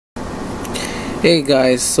Hey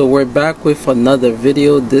guys, so we're back with another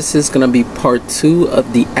video. This is gonna be part 2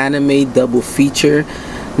 of the anime double feature.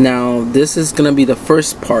 Now this is gonna be the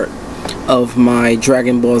first part of my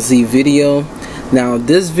Dragon Ball Z video. Now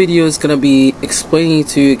this video is gonna be explaining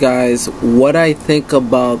to you guys what I think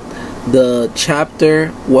about the chapter,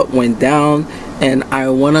 what went down, and I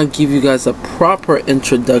want to give you guys a proper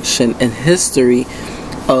introduction and history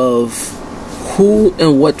of who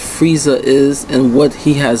and what Frieza is and what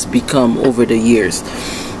he has become over the years.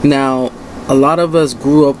 Now, a lot of us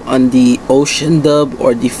grew up on the Ocean dub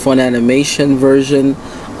or the Fun Animation version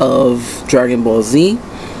of Dragon Ball Z.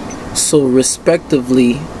 So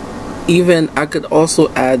respectively, even I could also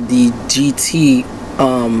add the GT,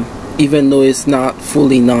 even though it's not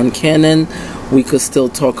fully non-canon, we could still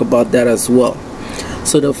talk about that as well.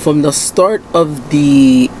 So from the start of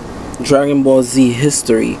the Dragon Ball Z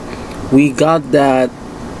history, we got that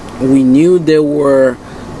we knew there were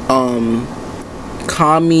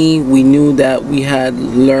Kami, we knew that we had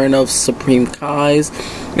learned of Supreme Kais,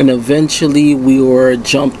 and eventually we were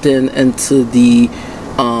jumped into the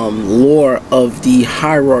lore of the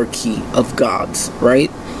hierarchy of gods,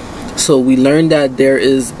 right? So we learned that there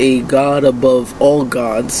is a god above all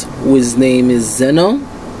gods whose name is Zeno.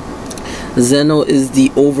 Zeno is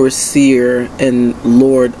the overseer and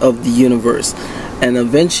lord of the universe. And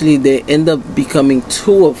eventually they end up becoming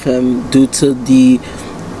two of him due to the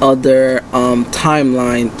other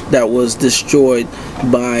timeline that was destroyed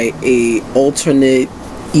by a alternate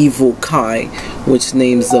evil Kai, which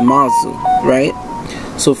named Zamasu, right?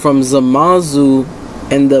 So from Zamasu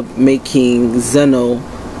end up making Zeno,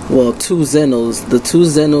 well, two Zenos. The two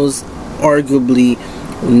Zenos arguably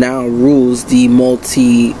now rules the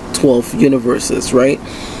multi-12 universes, right?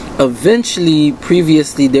 Eventually,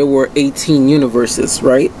 previously there were 18 universes,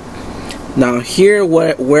 right? Now here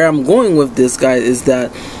where I'm going with this, guys, is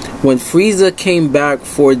that when Frieza came back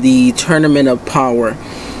for the Tournament of Power,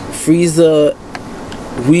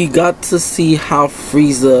 we got to see how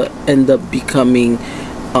Frieza ended up becoming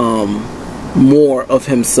more of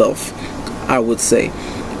himself, I would say.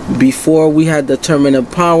 Before we had the Tournament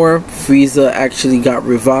of Power, Frieza actually got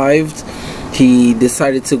revived. He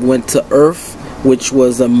decided to went to Earth, which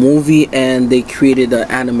was a movie, and they created an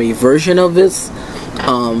anime version of this.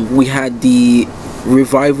 We had the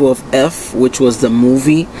revival of F, which was the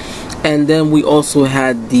movie, and then we also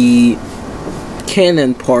had the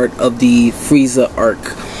canon part of the Frieza arc.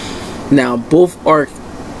 Now both arcs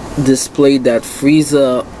displayed that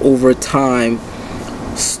Frieza over time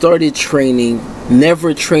started training,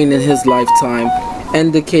 never trained in his lifetime,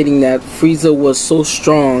 indicating that Frieza was so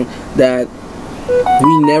strong that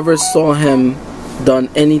we never saw him done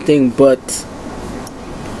anything but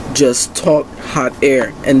just talk hot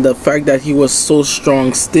air. And the fact that he was so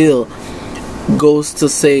strong still goes to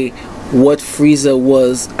say what Frieza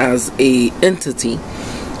was as a entity.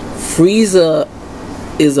 Frieza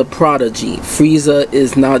is a prodigy. Frieza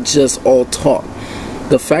is not just all talk.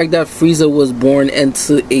 The fact that Frieza was born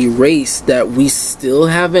into a race that we still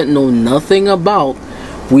haven't known nothing about,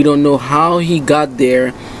 we don't know how he got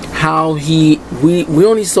there, how we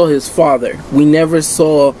only saw his father. We never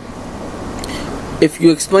saw, if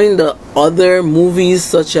you explain the other movies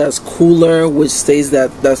such as Cooler, which states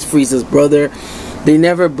that that's Frieza's brother, they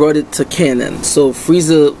never brought it to canon. So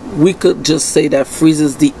Frieza, we could just say that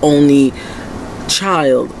Frieza's the only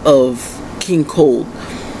child of King Cold.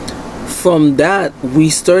 From that,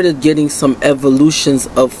 we started getting some evolutions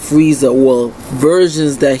of Frieza, well,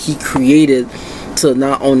 versions that he created to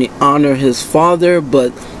not only honor his father,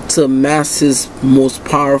 but to mask his most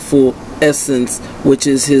powerful essence, which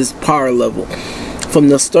is his power level. From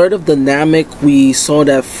the start of the Namek, we saw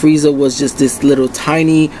that Frieza was just this little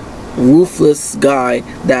tiny, ruthless guy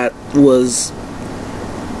that was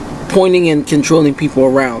pointing and controlling people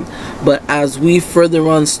around. But as we further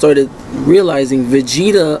on started realizing,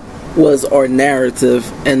 Vegeta was our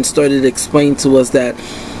narrative and started explaining to us that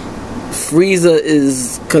Frieza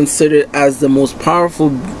is considered as the most powerful,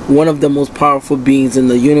 one of the most powerful beings in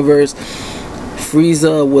the universe.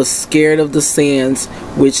 Frieza was scared of the Saiyans,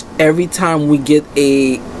 which every time we get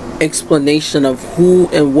a explanation of who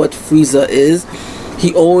and what Frieza is,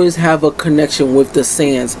 he always have a connection with the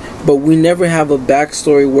Saiyans, but we never have a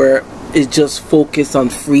backstory where it's just focused on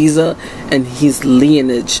Frieza and his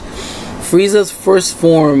lineage. Frieza's first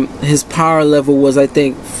form, his power level was, I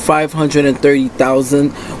think,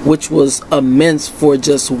 530,000, which was immense for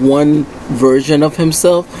just one version of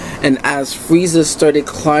himself. And as Frieza started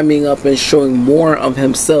climbing up and showing more of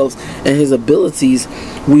himself and his abilities,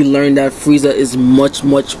 we learned that Frieza is much,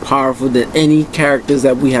 much powerful than any characters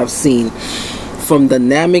that we have seen. From the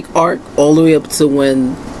Namek arc all the way up to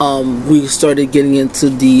when we started getting into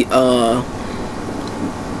the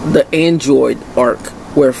android arc,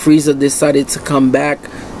 where Frieza decided to come back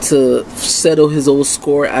to settle his old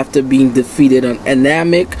score after being defeated on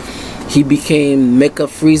Namek. He became Mecha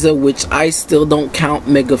Frieza, which I still don't count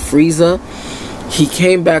Mega Frieza. He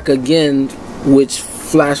came back again, which,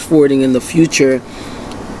 flash forwarding in the future,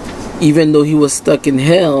 even though he was stuck in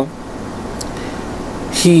hell,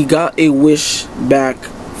 he got a wish back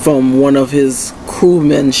from one of his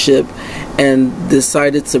crewmen ship and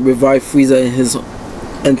decided to revive Frieza in his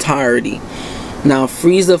entirety. Now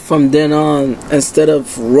Frieza, from then on, instead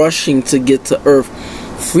of rushing to get to Earth,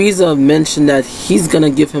 Frieza mentioned that he's gonna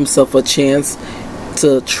give himself a chance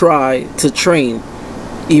to try to train,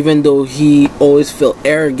 even though he always felt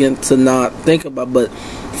arrogant to not think about. But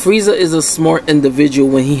Frieza is a smart individual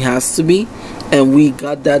when he has to be, and we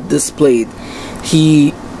got that displayed.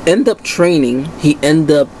 He ended up training. He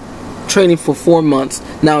ended up training for 4 months.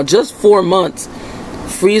 Now, just 4 months,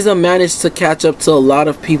 Frieza managed to catch up to a lot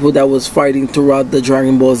of people that was fighting throughout the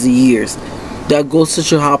Dragon Ball Z years. That goes to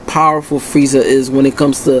show how powerful Frieza is when it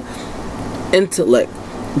comes to intellect.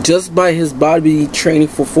 Just by his body training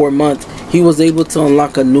for 4 months, he was able to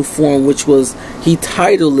unlock a new form, which was, he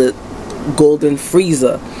titled it Golden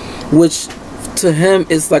Frieza, which to him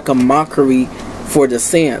is like a mockery for the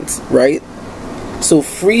Saiyans, right? So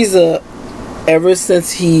Frieza, ever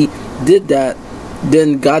since he did that,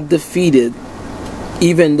 then got defeated.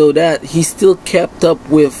 Even though that, he still kept up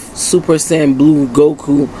with Super Saiyan Blue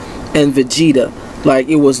Goku and Vegeta like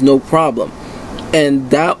it was no problem. And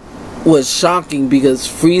that was shocking, because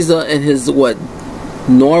Frieza in his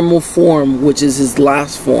normal form, which is his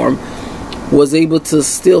last form, was able to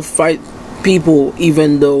still fight people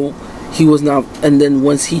even though he was not. And then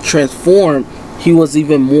once he transformed, he was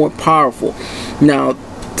even more powerful. Now,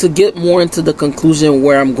 to get more into the conclusion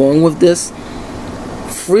where I'm going with this,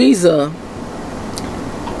 Frieza,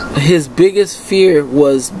 his biggest fear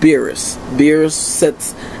was Beerus. Beerus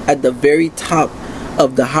sits at the very top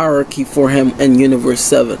of the hierarchy for him in Universe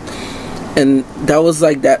 7. And that was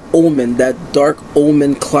like that omen, that dark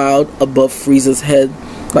omen cloud above Frieza's head.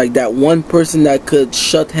 Like that one person that could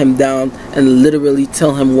shut him down and literally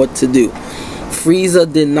tell him what to do.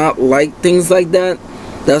 Frieza did not like things like that.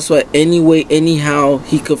 That's why anyhow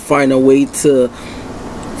he could find a way to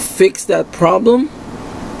fix that problem,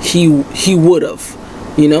 he would have,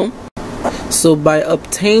 you know. So by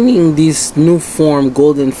obtaining this new form,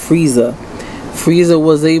 Golden Frieza, Frieza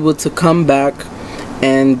was able to come back,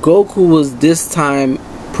 and Goku was this time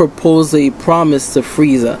proposed a promise to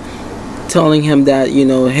Frieza, telling him that, you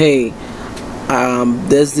know, hey,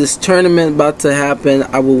 there's this tournament about to happen.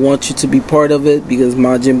 I will want you to be part of it, because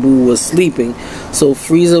Majin Buu was sleeping. So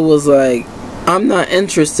Frieza was like, I'm not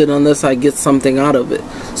interested unless I get something out of it.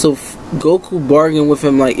 So Goku bargained with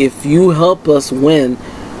him, like, if you help us win,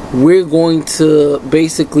 we're going to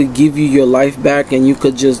basically give you your life back, and you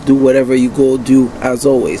could just do whatever you go do as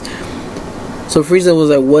always. So Frieza was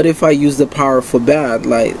like, what if I use the power for bad?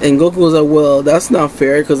 Like, and Goku was like, well, that's not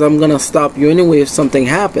fair, because I'm gonna stop you anyway if something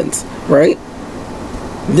happens, right?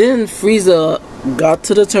 Then Frieza got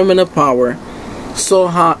to the tournament of power, saw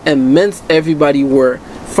how immense everybody were,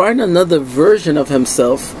 find another version of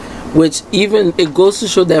himself, which even, it goes to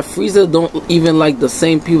show that Frieza don't even like the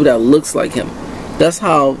same people that looks like him. That's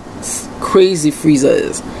how crazy Frieza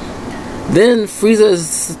is. Then Frieza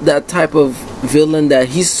is that type of villain that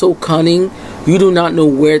he's so cunning, you do not know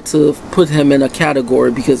where to put him in a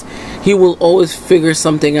category, because he will always figure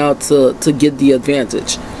something out to get the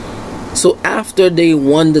advantage. So after they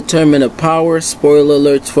won the Tournament of Power, spoiler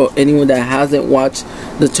alert for anyone that hasn't watched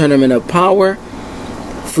the Tournament of Power,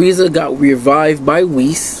 Frieza got revived by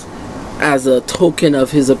Whis as a token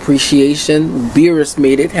of his appreciation. Beerus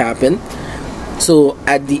made it happen. So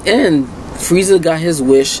at the end, Frieza got his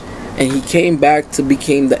wish, and he came back to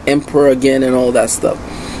become the Emperor again and all that stuff.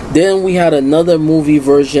 Then we had another movie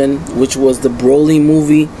version, which was the Broly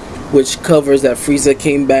movie, which covers that Frieza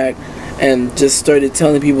came back and just started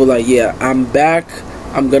telling people like, yeah, I'm back.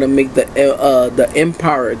 I'm gonna make the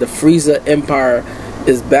Empire, the Frieza Empire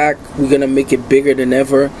is back. We're gonna make it bigger than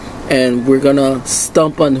ever, and we're gonna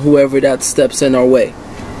stomp on whoever that steps in our way.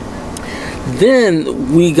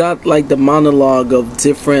 Then we got like the monologue of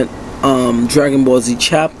different Dragon Ball Z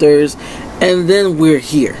chapters, and then we're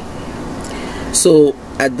here. So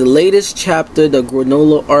at the latest chapter, the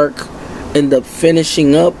Granola arc ended up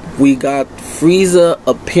finishing up. We got Frieza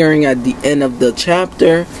appearing at the end of the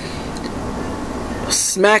chapter,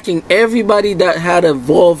 smacking everybody that had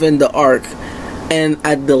evolved in the arc. And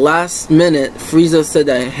at the last minute, Frieza said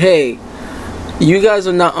that, hey, you guys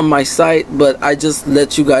are not on my side, but I just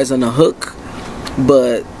let you guys on a hook.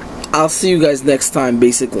 But I'll see you guys next time,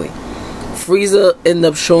 basically. Frieza ended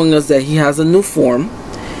up showing us that he has a new form.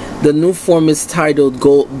 The new form is titled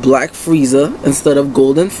Black Frieza instead of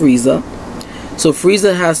Golden Frieza. So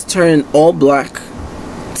Frieza has turned all black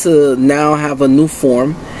to now have a new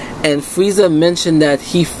form. And Frieza mentioned that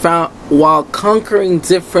he found, while conquering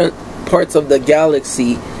different parts of the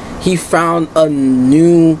galaxy, he found a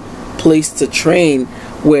new place to train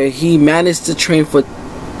where he managed to train for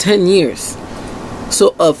 10 years. So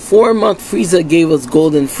a 4-month Frieza gave us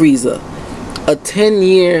Golden Frieza. A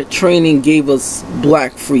 10-year training gave us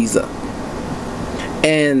Black Frieza.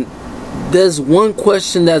 And there's one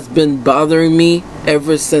question that's been bothering me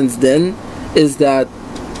ever since then, is that,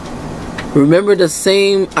 remember the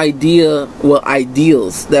same ideals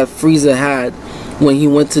that Frieza had when he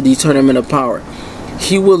went to the Tournament of Power.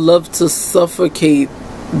 He would love to suffocate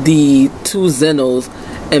the 2 Zenos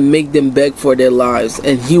and make them beg for their lives,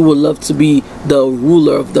 and he would love to be the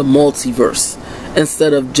ruler of the multiverse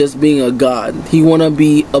instead of just being a god. He want to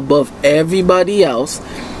be above everybody else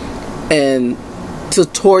and to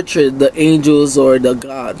torture the angels or the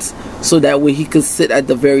gods, so that way he could sit at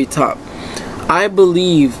the very top. I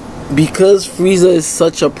believe because Frieza is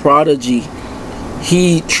such a prodigy,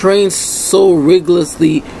 he trains so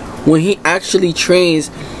rigorously. When he actually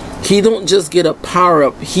trains, he don't just get a power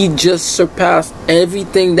up, he just surpassed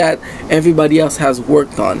everything that everybody else has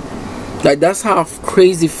worked on. Like, that's how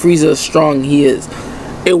crazy Frieza strong he is.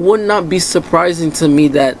 It would not be surprising to me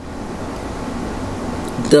that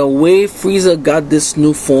the way Frieza got this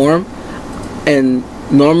new form, and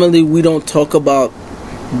normally we don't talk about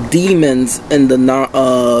demons in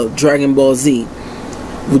the Dragon Ball Z.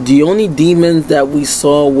 The only demons that we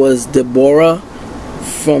saw was Deborah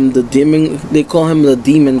from the demon, they call him the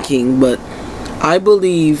Demon King, but I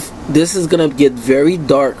believe this is gonna get very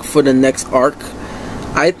dark for the next arc.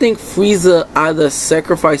 I think Frieza either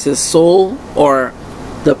sacrificed his soul, or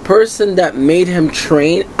the person that made him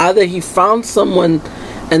train, either he found someone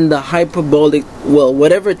in the hyperbolic, well,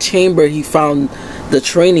 whatever chamber he found the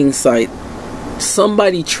training site,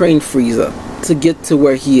 somebody trained Frieza to get to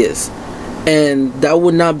where he is. And that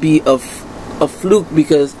would not be a fluke,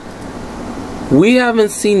 because we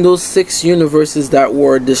haven't seen those 6 universes that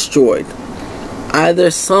were destroyed. Either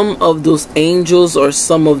some of those angels or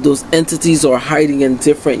some of those entities are hiding in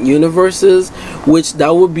different universes, which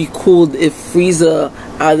that would be cool if Frieza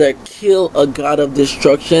either kill a god of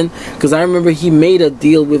destruction, because I remember he made a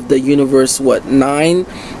deal with the universe, 9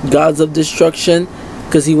 gods of destruction,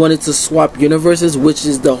 because he wanted to swap universes, which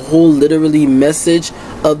is the whole literally message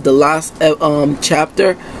of the last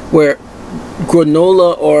chapter, where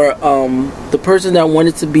Granola, or the person that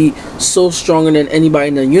wanted to be so stronger than anybody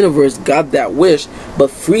in the universe, got that wish, but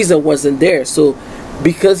Frieza wasn't there. So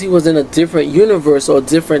because he was in a different universe or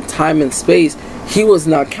different time and space, he was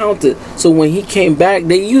not counted. So when he came back,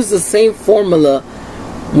 they used the same formula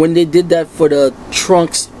when they did that for the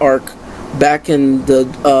Trunks arc back in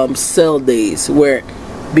the Cell days, where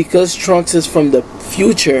because Trunks is from the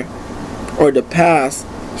future or the past,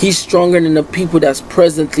 he's stronger than the people that's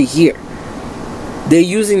presently here. They're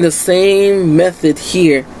using the same method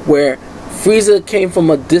here, where Frieza came from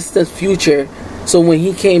a distant future, so when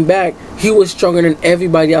he came back, he was stronger than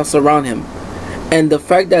everybody else around him. And the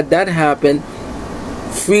fact that that happened,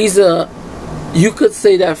 Frieza, you could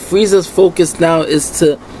say that Frieza's focus now is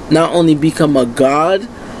to not only become a god,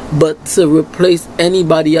 but to replace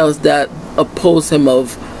anybody else that oppose him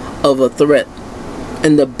of a threat.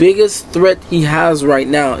 And the biggest threat he has right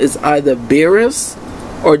now is either Beerus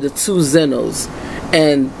or the 2 Zenos.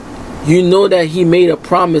 And you know that he made a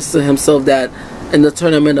promise to himself that in the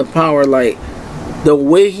Tournament of Power, like, the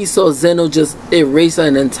way he saw Zeno just erase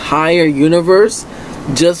an entire universe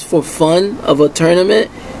just for fun of a tournament,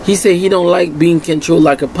 he said he don't like being controlled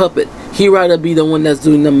like a puppet. He'd rather be the one that's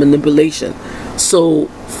doing the manipulation. So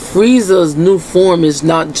Frieza's new form is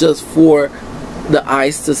not just for the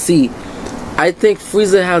eyes to see. I think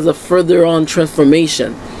Frieza has a further on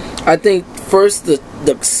transformation. I think first the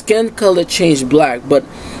skin color changed black, but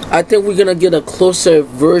I think we're gonna get a closer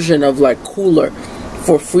version of like cooler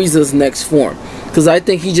for Frieza's next form, because I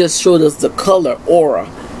think he just showed us the color aura,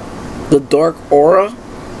 the dark aura.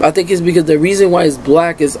 I think it's because the reason why it's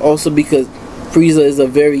black is also because Frieza is a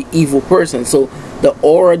very evil person, so the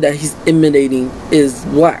aura that he's emanating is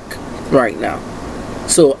black right now.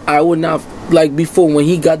 So I would not, like before when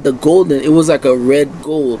he got the golden, it was like a red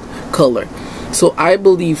gold color. So I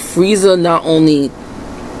believe Frieza not only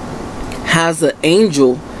has an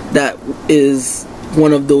angel that is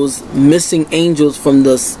one of those missing angels from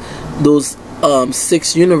those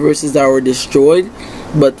 6 universes that were destroyed,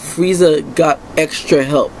 but Frieza got extra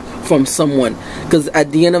help from someone, because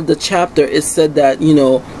at the end of the chapter it said that, you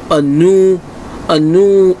know, a new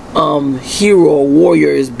hero or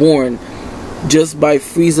warrior is born just by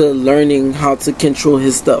Frieza learning how to control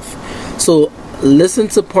his stuff. So listen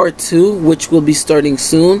to part 2, which will be starting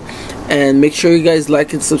soon, and make sure you guys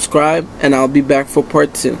like and subscribe, and I'll be back for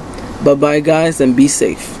part 2. Bye bye guys, and be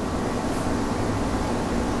safe.